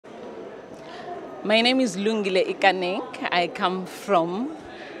My name is Lungile Ikaneng. I come from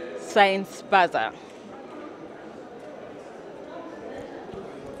Science Spaza.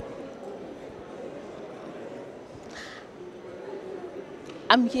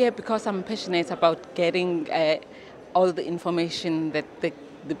 I'm here because I'm passionate about getting all the information that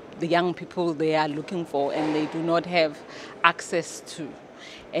the young people they are looking for and they do not have access to.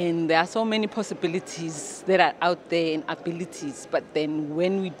 And there are so many possibilities that are out there and abilities, but then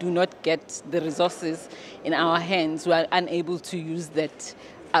when we do not get the resources in our hands, we are unable to use that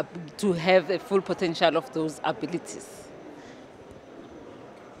to have the full potential of those abilities.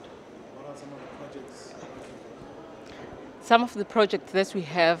 Some of the projects that we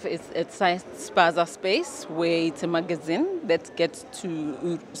have is at Science Spaza Space, where it's a magazine that gets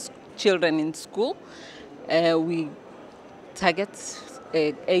to children in school. We target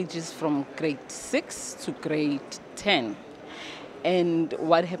ages from grade 6 to grade 10. And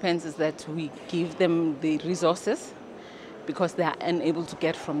what happens is that we give them the resources because they are unable to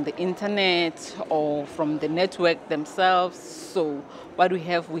get from the internet or from the network themselves. So what we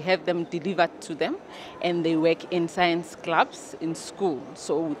have them delivered to them, and they work in science clubs in school.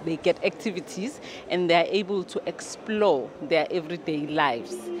 So they get activities and they are able to explore their everyday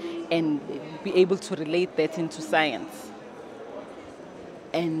lives and be able to relate that into science.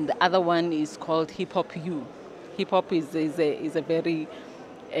 And the other one is called Hip Hop U. Hip hop is a very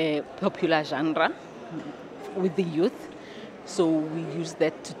popular genre with the youth. So we use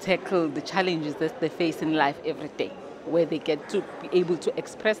that to tackle the challenges that they face in life every day, where they get to be able to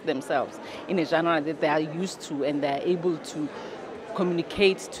express themselves in a genre that they are used to, and they are able to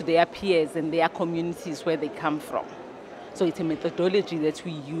communicate to their peers and their communities where they come from. So it's a methodology that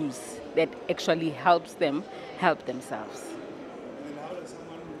we use that actually helps them help themselves. And how does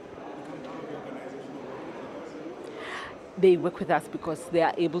someone become part of the organization or work with us? They work with us because they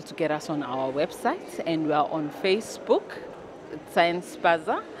are able to get us on our website, and we are on Facebook, Science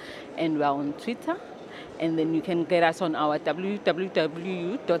Spaza, and we are on Twitter. And then you can get us on our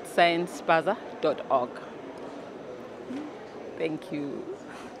www.sciencespaza.org. Thank you.